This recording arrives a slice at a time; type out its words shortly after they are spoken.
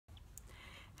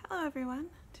Hello everyone,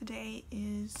 today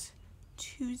is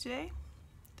Tuesday,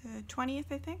 the 20th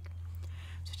I think.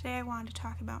 So today I wanted to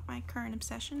talk about my current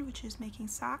obsession, which is making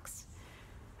socks.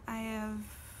 I have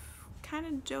kind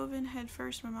of dove in head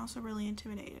first, but I'm also really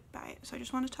intimidated by it. So I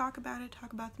just want to talk about it,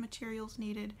 talk about the materials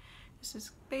needed. This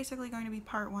is basically going to be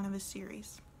part one of a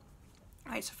series.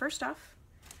 Alright, so first off,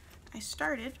 I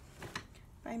started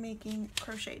by making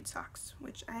crocheted socks,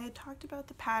 which I had talked about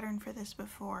the pattern for this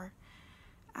before.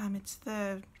 It's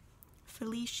the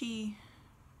Lykke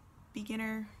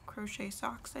beginner crochet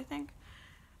socks, I think.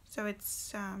 So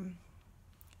it's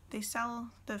they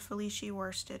sell the Lykke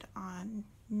worsted on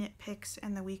Knit Picks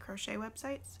and the We Crochet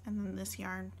websites, and then this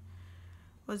yarn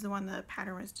was the one the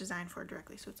pattern was designed for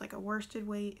directly. So it's like a worsted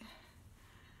weight,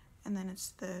 and then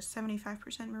it's the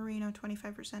 75% merino,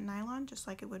 25% nylon, just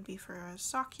like it would be for a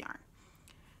sock yarn,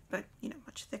 but you know,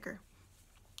 much thicker.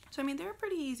 So I mean, they're a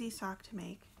pretty easy sock to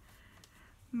make.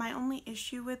 My only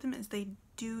issue with them is they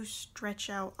do stretch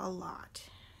out a lot.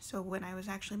 So when I was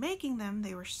actually making them,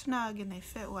 they were snug and they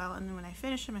fit well, and then when I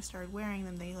finished them, I started wearing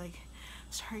them, they like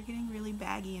started getting really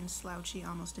baggy and slouchy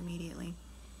almost immediately.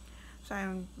 So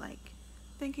I'm like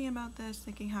thinking about this,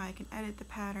 thinking how I can edit the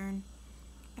pattern,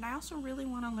 and I also really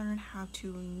want to learn how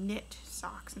to knit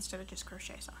socks instead of just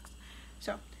crochet socks.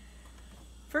 So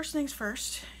first things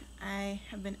first, I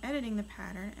have been editing the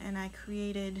pattern and I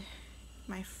created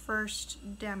my first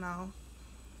demo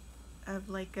of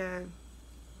like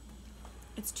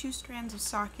it's 2 strands of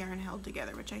sock yarn held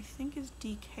together, which I think is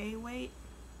DK weight-ish.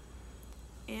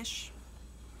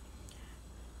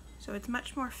 So it's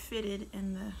much more fitted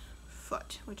in the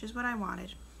foot, which is what I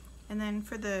wanted. And then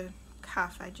for the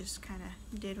cuff, I just kind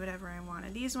of did whatever I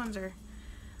wanted. These ones are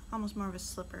almost more of a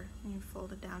slipper, and you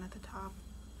fold it down at the top.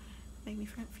 Make me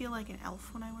feel like an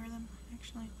elf when I wear them,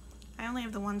 actually. I only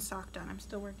have the one sock done. I'm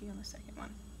still working on the second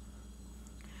one.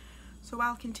 So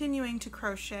while continuing to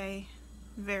crochet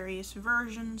various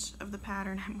versions of the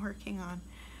pattern I'm working on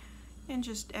and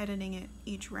just editing it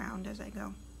each round as I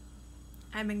go,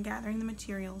 I've been gathering the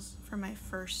materials for my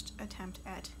first attempt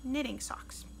at knitting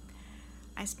socks.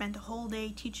 I spent a whole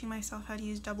day teaching myself how to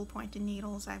use double-pointed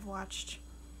needles. I've watched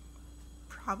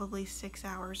probably 6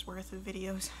 hours worth of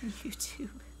videos on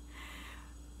YouTube.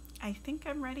 I think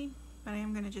I'm ready, but I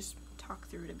am going to just talk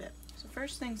through it a bit. So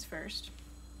first things first,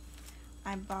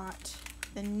 I bought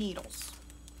the needles.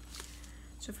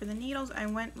 So for the needles, I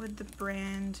went with the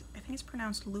brand, I think it's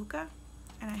pronounced Lykke,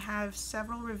 and I have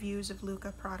several reviews of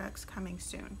Lykke products coming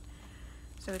soon.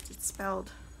 So it's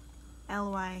spelled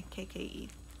L-Y-K-K-E.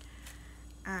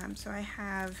 So I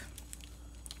have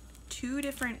 2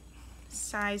 different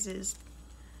sizes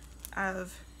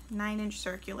of 9-inch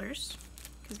circulars,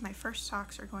 because my first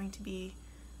socks are going to be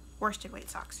worsted weight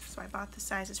socks. So I bought the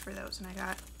sizes for those, and I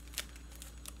got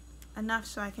enough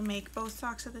so I can make both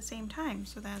socks at the same time,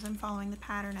 so that as I'm following the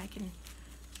pattern I can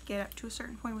get up to a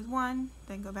certain point with one,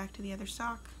 then go back to the other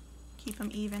sock, keep them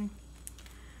even.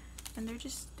 And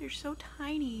they're so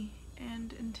tiny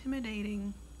and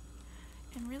intimidating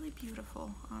and really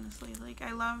beautiful, honestly. Like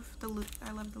I love the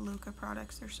Lykke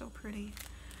products. They're so pretty.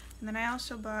 And then I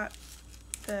also bought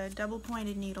the double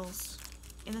pointed needles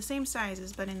in the same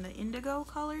sizes, but in the indigo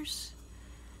colors.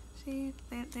 See,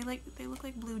 they look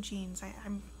like blue jeans.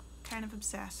 I'm kind of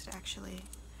obsessed, actually.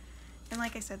 And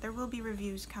like I said, there will be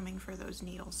reviews coming for those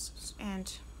needles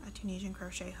and a Tunisian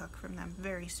crochet hook from them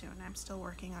very soon. I'm still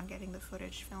working on getting the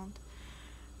footage filmed.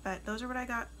 But those are what I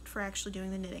got for actually doing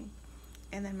the knitting.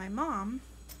 And then my mom,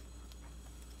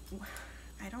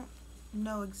 I don't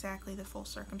know exactly the full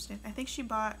circumstance. I think she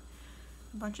bought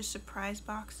a bunch of surprise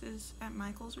boxes at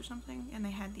Michael's or something, and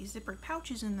they had these zippered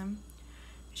pouches in them.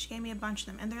 She gave me a bunch of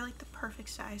them, and they're like the perfect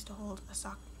size to hold a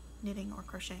sock knitting or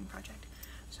crocheting project.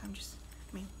 So I'm just,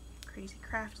 I mean, crazy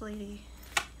craft lady.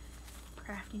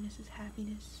 Craftiness is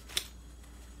happiness.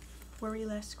 Worry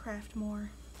less, craft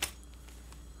more.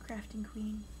 Crafting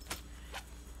queen.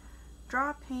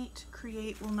 Draw, paint,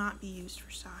 create will not be used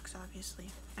for socks, obviously.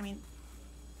 I mean,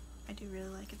 I do really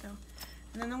like it though.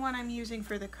 And then the one I'm using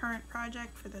for the current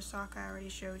project, for the sock I already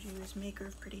showed you, is Maker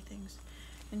of Pretty Things.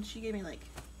 And she gave me like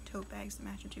tote bags that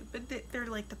match them too. But they're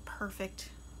like the perfect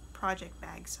project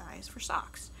bag size for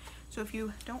socks. So if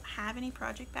you don't have any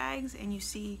project bags and you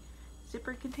see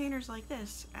zippered containers like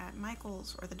this at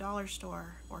Michael's or the dollar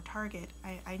store or Target,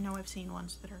 I know I've seen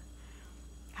ones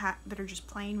that are just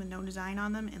plain with no design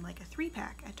on them in like a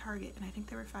 3-pack at Target, and I think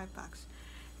they were $5.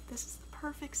 This is the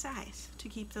perfect size to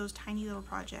keep those tiny little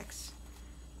projects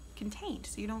contained,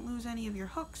 so you don't lose any of your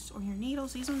hooks or your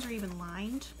needles. These ones are even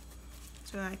lined,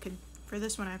 so I could, for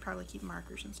this one I'd probably keep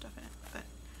markers and stuff in it, but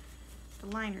the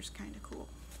liner's kind of cool.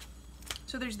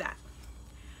 So there's that.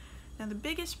 Now the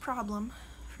biggest problem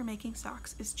for making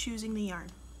socks is choosing the yarn.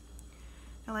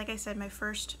 Now like I said, my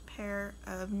first pair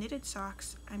of knitted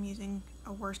socks, I'm using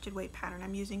a worsted weight pattern.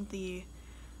 I'm using the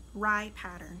Rye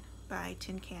pattern by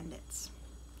Tin Can Knits.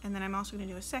 And then I'm also going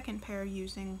to do a second pair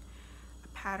using a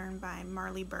pattern by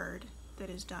Marley Bird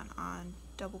that is done on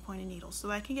double pointed needles.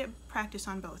 So I can get practice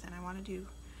on both, and I want to do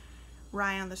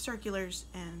Rye on the circulars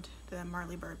and the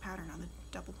Marley Bird pattern on the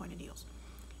double pointed needles.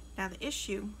 Now the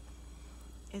issue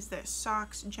is that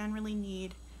socks generally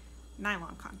need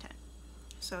nylon content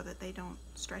so that they don't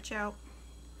stretch out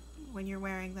when you're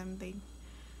wearing them. They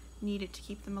need it to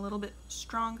keep them a little bit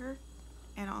stronger,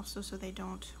 and also so they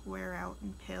don't wear out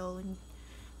and pill and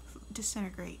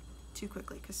disintegrate too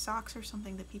quickly, because socks are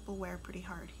something that people wear pretty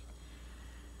hard.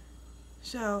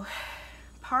 So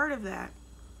part of that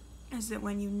is that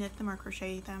when you knit them or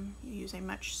crochet them, you use a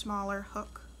much smaller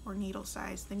hook or needle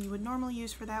size than you would normally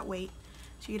use for that weight,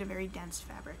 so you get a very dense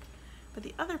fabric. But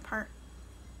the other part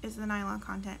is the nylon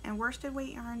content, and worsted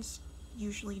weight yarns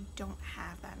usually don't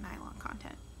have that nylon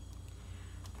content.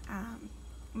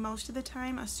 Most of the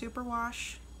time a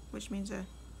superwash, which means a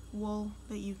wool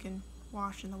that you can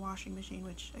wash in the washing machine,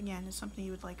 which again is something you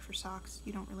would like for socks.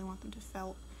 You don't really want them to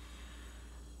felt.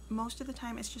 Most of the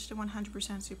time it's just a 100%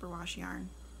 superwash yarn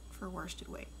for worsted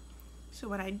weight. So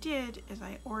what I did is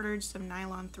I ordered some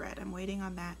nylon thread. I'm waiting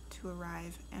on that to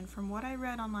arrive, and from what I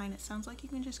read online, it sounds like you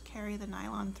can just carry the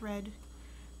nylon thread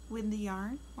with the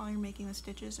yarn while you're making the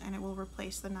stitches, and it will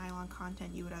replace the nylon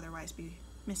content you would otherwise be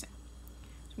missing.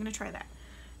 So I'm going to try that.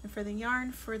 And for the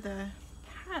yarn for the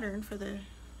pattern, for the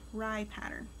Rye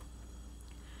pattern,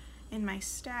 in my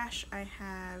stash I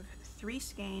have 3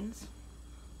 skeins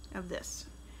of this.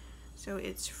 So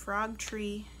it's Frog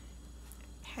Tree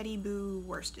Hetty Boo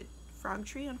worsted. Frog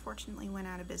Tree unfortunately went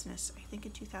out of business, I think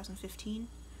in 2015.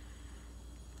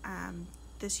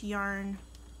 This yarn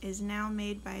is now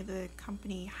made by the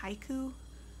company Haiku,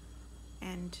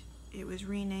 and it was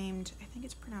renamed, I think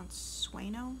it's pronounced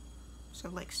Swano. So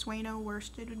like Swano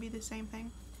worsted would be the same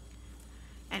thing.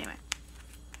 Anyway,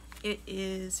 it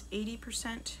is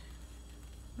 80%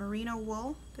 merino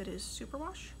wool that is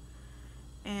superwash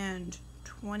and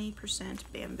 20%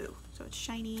 bamboo. So it's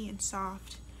shiny and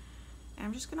soft. And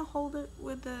I'm just going to hold it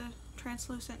with the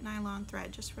translucent nylon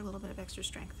thread just for a little bit of extra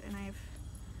strength. And I have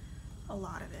a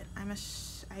lot of it.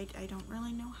 I don't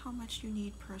really know how much you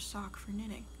need per sock for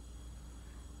knitting.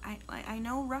 I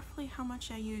know roughly how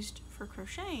much I used for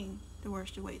crocheting the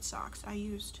worsted weight socks. I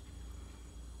used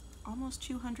almost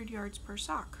 200 yards per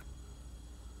sock,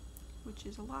 which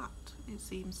is a lot, it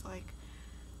seems like.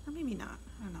 Or maybe not,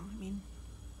 I don't know. I mean,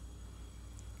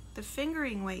 the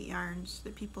fingering weight yarns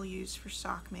that people use for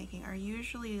sock making are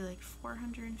usually like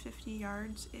 450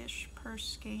 yards-ish per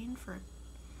skein,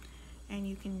 and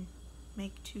you can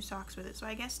make 2 socks with it. So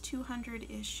I guess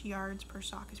 200-ish yards per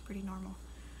sock is pretty normal.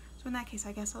 So in that case,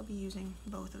 I guess I'll be using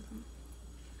both of them.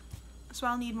 So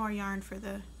I'll need more yarn for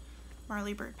the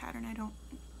Marley Bird pattern.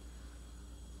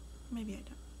 Maybe I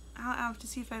don't. I'll have to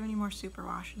see if I have any more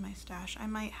superwash in my stash. I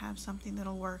might have something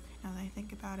that'll work now that I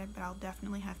think about it, but I'll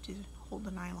definitely have to hold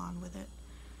the nylon with it.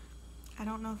 I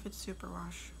don't know if it's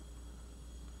superwash.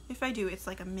 If I do, it's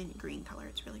like a mint green color.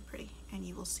 It's really pretty, and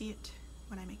you will see it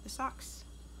when I make the socks.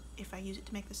 If I use it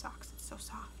to make the socks, it's so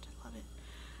soft. I love it.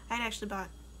 I had actually bought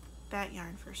that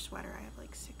yarn for a sweater. I have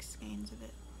like 6 skeins of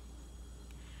it.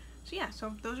 So yeah,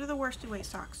 so those are the worsted weight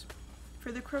socks.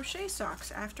 For the crochet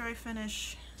socks, after I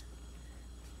finish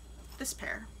this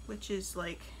pair, which is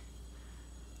like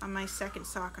on my second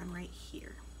sock, I'm right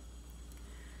here.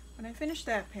 When I finish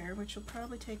that pair, which will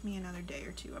probably take me another day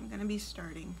or 2, I'm going to be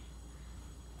starting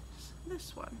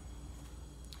this one.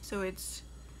 So it's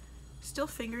still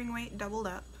fingering weight doubled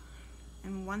up,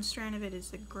 and one strand of it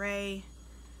is the gray,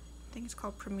 I think it's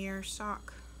called Premier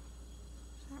Sock.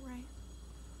 Is that right?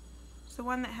 It's the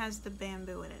one that has the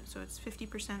bamboo in it. So it's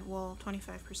 50% wool,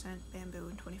 25% bamboo,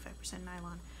 and 25%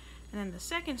 nylon. And then the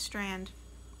second strand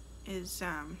is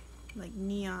like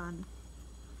neon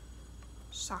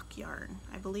sock yarn.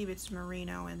 I believe it's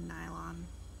merino and nylon.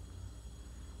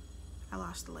 I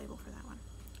lost the label for that one.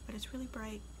 But it's really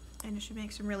bright, and it should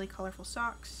make some really colorful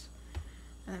socks.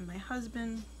 And then my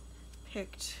husband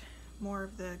picked more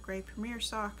of the gray Premier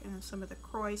sock and then some of the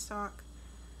crochet sock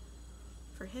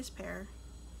for his pair.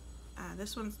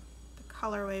 This one's, the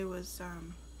colorway was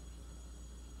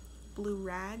Blue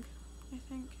Rag, I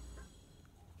think.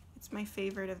 It's my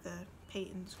favorite of the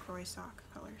Peyton's crochet sock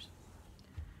colors.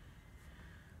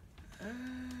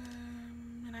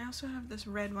 And I also have this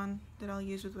red one that I'll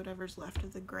use with whatever's left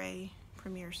of the gray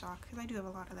Premier sock, because I do have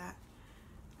a lot of that.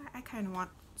 I kind of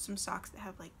want some socks that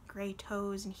have like gray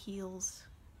toes and heels.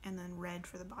 and then red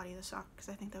for the body of the sock, because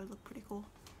I think that would look pretty cool.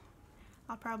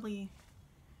 I'll probably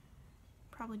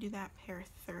do that pair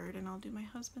third, and I'll do my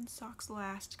husband's socks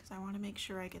last because I want to make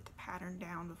sure I get the pattern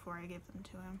down before I give them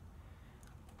to him.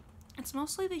 It's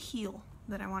mostly the heel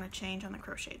that I want to change on the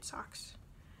crocheted socks.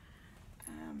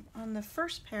 On the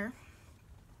first pair,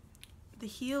 the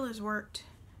heel is worked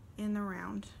in the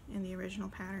round in the original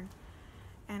pattern,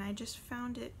 and I just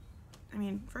found it, I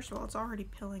mean, first of all, it's already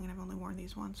pilling and I've only worn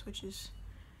these once, which is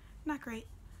not great.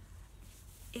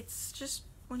 It's just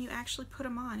when you actually put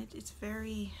them on, it's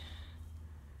very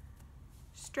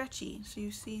stretchy, so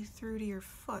you see through to your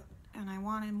foot, and I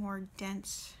want a more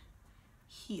dense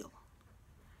heel.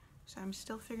 So I'm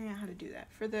still figuring out how to do that.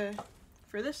 For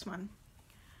this one,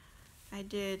 I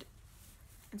did,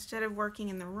 instead of working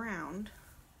in the round,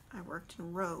 I worked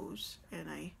in rows, and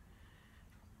I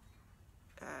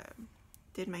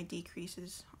did my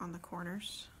decreases on the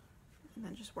corners, and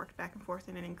then just worked back and forth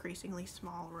in an increasingly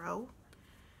small row.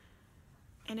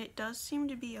 And it does seem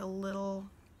to be a little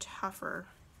tougher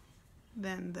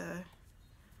than the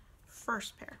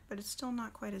first pair, but it's still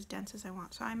not quite as dense as I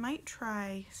want. So I might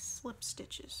try slip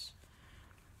stitches,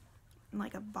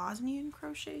 like a Bosnian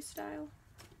crochet style,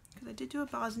 because I did do a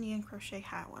Bosnian crochet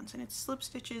hat once, and it's slip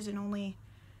stitches and only,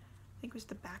 I think it was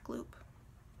the back loop,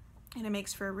 and it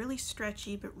makes for a really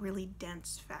stretchy but really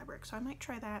dense fabric. So I might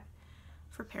try that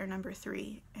for pair number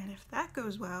 3, and if that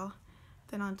goes well,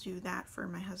 then I'll do that for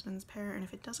my husband's pair, and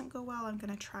if it doesn't go well, I'm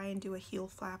going to try and do a heel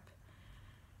flap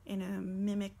in a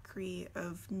mimicry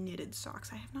of knitted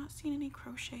socks. I have not seen any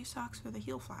crochet socks with a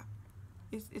heel flap.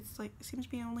 It's like, it seems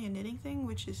to be only a knitting thing,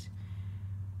 which is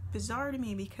bizarre to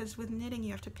me, because with knitting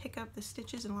you have to pick up the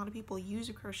stitches, and a lot of people use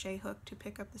a crochet hook to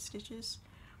pick up the stitches.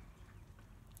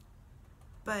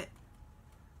 But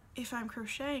if I'm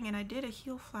crocheting and I did a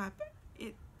heel flap,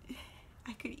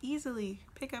 I could easily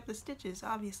pick up the stitches,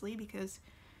 obviously, because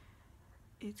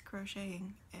it's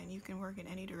crocheting and you can work in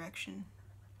any direction,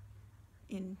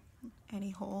 in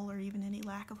any hole or even any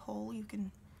lack of hole. You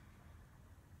can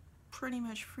pretty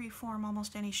much freeform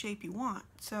almost any shape you want,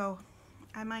 so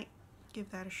I might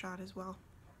give that a shot as well.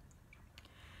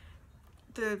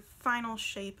 The final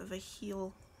shape of a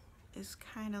heel is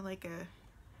kind of like a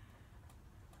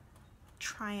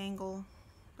triangle,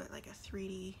 but like a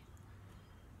 3D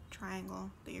triangle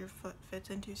that your foot fits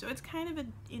into, so it's kind of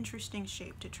an interesting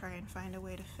shape to try and find a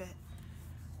way to fit,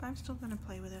 but I'm still going to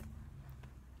play with it.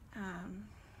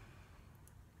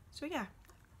 So yeah,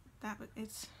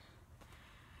 it's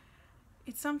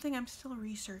something I'm still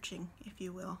researching, if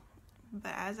you will,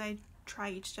 but as I try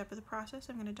each step of the process,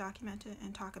 I'm going to document it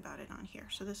and talk about it on here.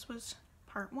 So this was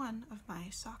part 1 of my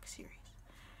sock series,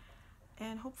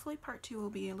 and hopefully part 2 will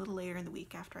be a little later in the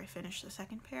week after I finish the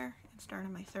second pair and start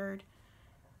on my third,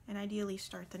 and ideally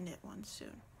start the knit one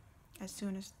soon, as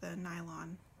soon as the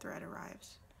nylon thread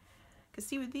arrives. Because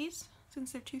see, with these,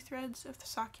 since they're 2 threads of the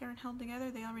sock yarn held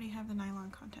together, they already have the nylon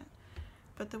content,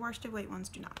 but the worsted weight ones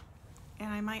do not. And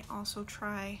I might also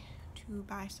try to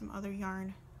buy some other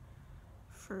yarn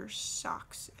for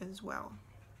socks as well.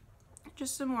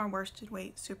 Just some more worsted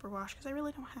weight superwash, because I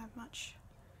really don't have much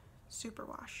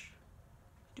superwash.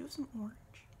 I do have some orange.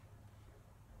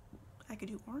 I could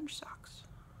do orange socks.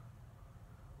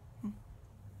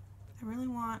 I really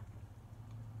want,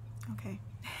 okay,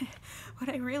 what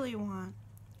I really want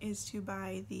is to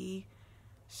buy the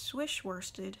Swish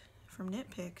worsted from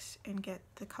Knit Picks and get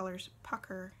the colors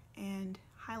Pucker and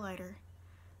Highlighter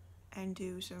and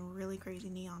do some really crazy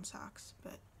neon socks,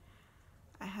 but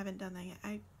I haven't done that yet.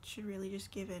 I should really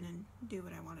just give in and do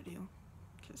what I want to do,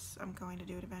 because I'm going to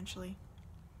do it eventually.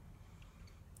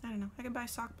 I don't know, I could buy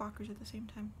sock blockers at the same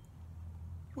time.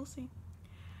 We'll see.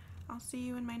 I'll see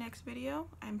you in my next video.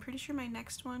 I'm pretty sure my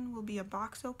next one will be a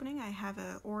box opening. I have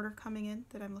an order coming in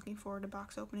that I'm looking forward to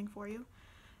box opening for you,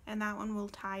 and that one will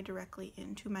tie directly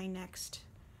into my next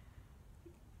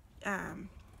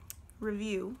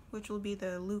review, which will be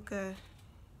the Lykke,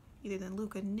 either the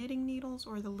Lykke knitting needles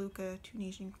or the Lykke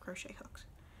Tunisian crochet hooks.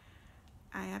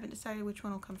 I haven't decided which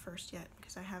one will come first yet,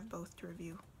 because I have both to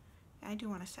review. I do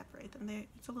want to separate them.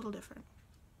 It's a little different.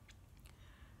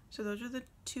 So those are the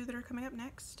 2 that are coming up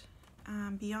next.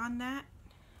 Beyond that,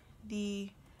 the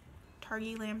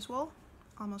Targhee lamb's wool,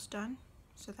 almost done,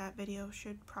 so that video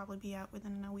should probably be out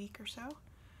within a week or so.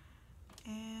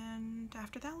 And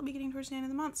after that, we'll be getting towards the end of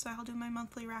the month, so I'll do my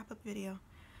monthly wrap-up video.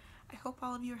 I hope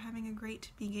all of you are having a great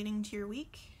beginning to your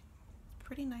week.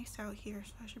 Pretty nice out here,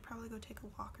 so I should probably go take a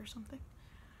walk or something.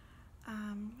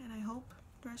 And I hope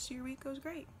the rest of your week goes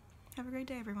great. Have a great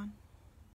day, everyone.